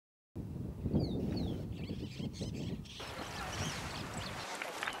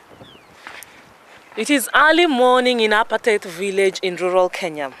It is early morning in Apartheid village in rural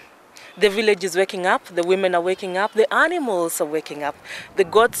Kenya. The village is waking up, the women are waking up, the animals are waking up, the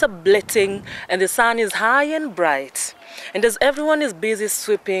goats are bleating, and the sun is high and bright. And as everyone is busy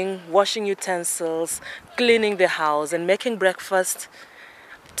sweeping, washing utensils, cleaning the house, and making breakfast,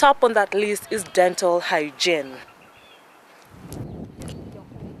 top on that list is dental hygiene.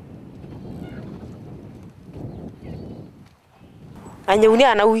 Anyuni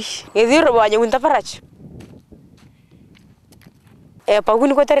anawi ngethiro ba nyuni taparach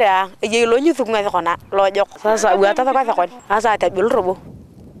paguni ko terea ye lo nyuthuk ngathi kona lojok sasa buata ta kwa kon asa ta bil robo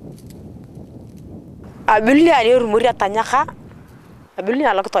abilni ani rumuri atanyaka abilni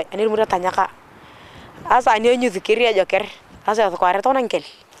ala ktoy ani rumuri atanyaka asa ani nyuthukiri ya joker asa ko are tona nkel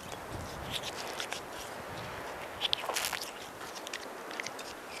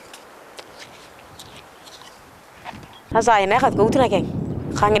asa ina khat ko utuna keng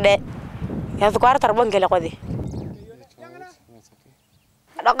khangde ya ko are tarbon gele qodi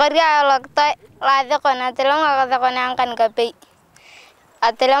Dokoria lokto la de kona telama ka kona angkan kape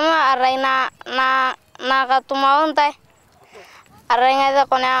atelama araina na katumaun tai araina de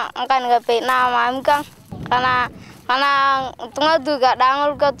kona angkan kape na mamkan kana tunga duga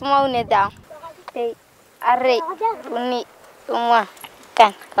dangul katumaun ne da are uni tunga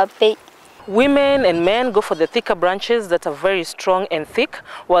kan kape. Women and men go for the thicker branches that are very strong and thick,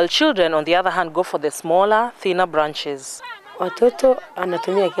 while children, on the other hand, go for the smaller, thinner branches. Watoto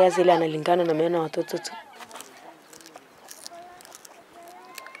anatumia kiasi ile analingana na meno watoto tu.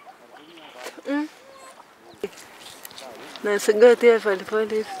 Na sigati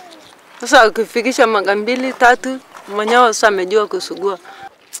pale. Sasa ukifikisha mara 2-3 mwenyewe sasa amejua kusugua.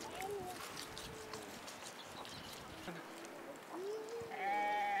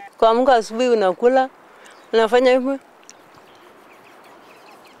 Kuamka asubuhi unakula, unafanya hivyo.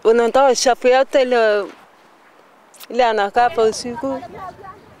 Unatoa shafu yote ile anakaa hapa usiku.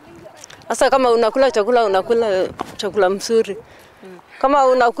 Sasa kama unakula chakula mzuri. Kama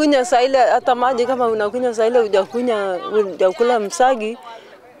unakunya saa ile hata maji kama unakunya saa ile hujakula msagi,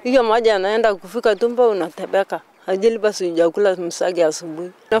 hiyo maji anaenda kufika tumbo unatebeka. Ajili basi hujakula msagi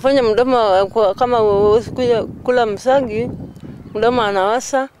asubuhi. Unafanya mdomo kama kula msagi, mdomo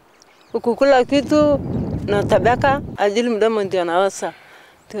anawasa. Ukikula kitu unatebeka, ajili mdomo ndio anawasa.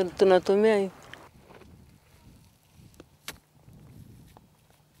 Tunatumia hiyo.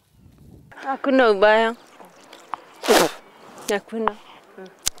 Hakuna ubaya. Hakuna.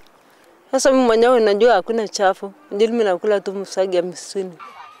 Sasa mimi mwenyewe najua hakuna chafu. Ndio mimi nakula tu msagi ya msini.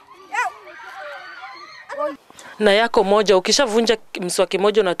 Na yako moja ukishavunja mswaki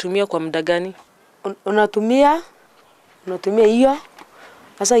moja unatumia kwa muda gani? Unatumia hiyo.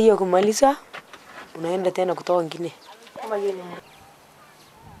 Sasa hiyo kumaliza unaenda tena kutoa nyingine. Kama hiyo ni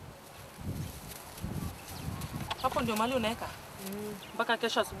hapo ndio mali unaweka. Mpaka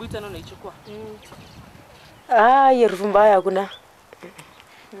kesho asubuhi tena unaichukua. Hiyo rufu mbaya hakuna.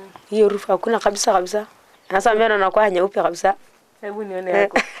 Hiyo rufu hakuna kabisa. Sasa mimi nakuwa nyeupe kabisa. Hebu nione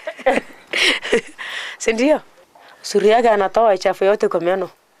yako. Si ndio? Suri yake anatoa chafu yote kwa meno.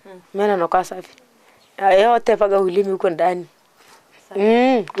 Meno yanakuwa safi. Yote paga ulimi huko ndani.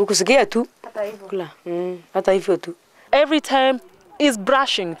 Ukusikia tu. Hata hivyo. Kula. Hata hivyo tu. Every time is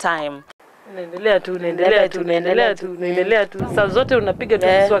brushing time. Naendelea tu. Saa zote unapiga tu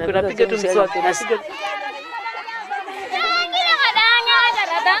mswaki,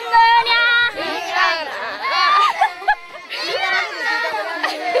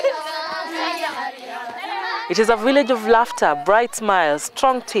 It is a village of laughter, bright smiles,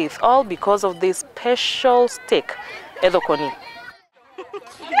 strong teeth, all because of this special stick, edokoni.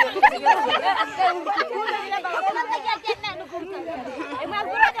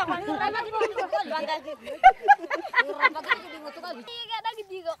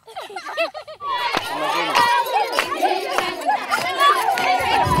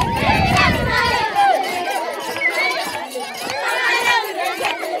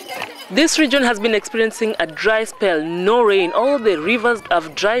 This region has been experiencing a dry spell, no rain, all the rivers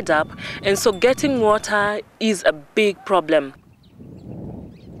have dried up, and so getting water is a big problem.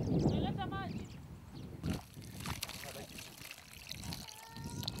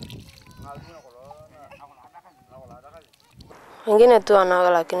 Wengine tu wanaoga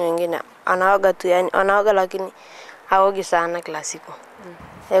lakini wengine anaoga tu, yani anaoga lakini haogi sana kila siku.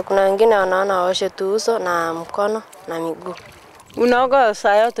 Kuna wengine wanaona waoshe tu uso na mkono na miguu. Unaoga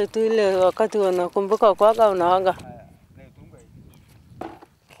saa yote tu ile wakati unakumbuka kuoga unaoga.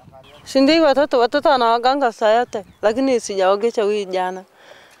 Si ndio watoto wanaoganga saa yote, lakini sijaogesha huyu jana.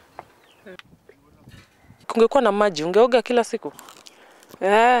 kungekuwa na maji, ungeoga kila siku?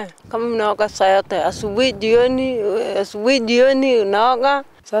 Kama unaoga saa yote, asubuhi jioni unaoga.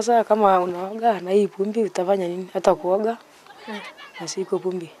 Sasa kama unaoga na hii pumbi utafanya nini? Hata kuoga na siko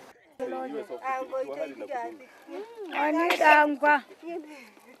pumbi.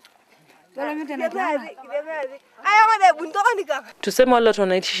 Tuseme wale watu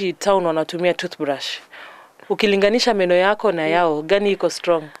wanaishi town wanatumia toothbrush. Ukilinganisha meno yako na yao, gani iko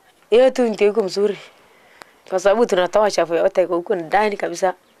strong? Hiyo tu ndio iko mzuri. Kwa sababu tunatoa chafu yote huko ndani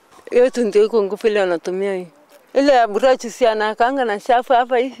kabisa. Hiyo tu ndio iko nguvu ile wanatumia hii. Ile ya brush si anakaanga na chafu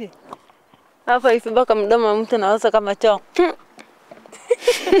hapa hivi. Hapa hivi mpaka mdomo wa mtu naoza kama choo.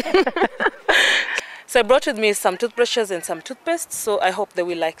 So I brought with me some toothbrushes and some toothpaste, so I hope they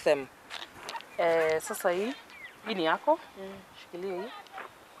will like them. Sasa hii ni yako. Shikilia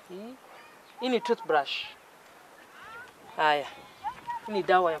hii. Hii ni toothbrush. Haya. Hii ni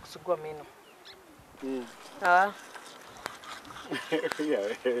dawa ya kusugua meno.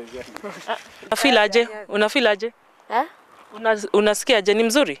 Unafeel aje? Unasikia aje, ni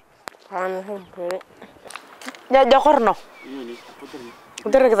mzuri? Ya korno.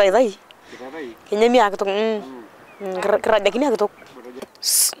 Udah kita tadi. Kayaknya mi aku tuh. Kerada gini aku tuh.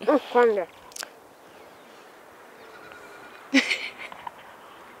 Kwanda.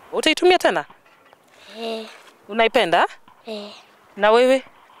 Utaitumia tena? Unaipenda? Na wewe?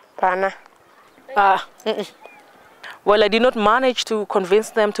 Pana. Well, I did not manage to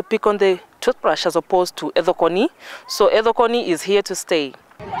convince them to pick on the toothbrush as opposed to Edokoni. So Edokoni is here to stay.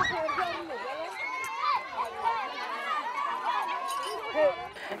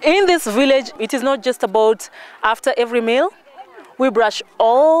 In this village, it is not just about after every meal. We brush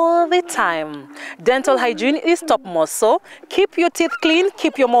all the time. Dental hygiene is topmost, so keep your teeth clean,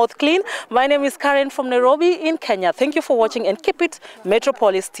 keep your mouth clean. My name is Carren from Nairobi in Kenya. Thank you for watching and keep it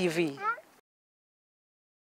Metropolis TV.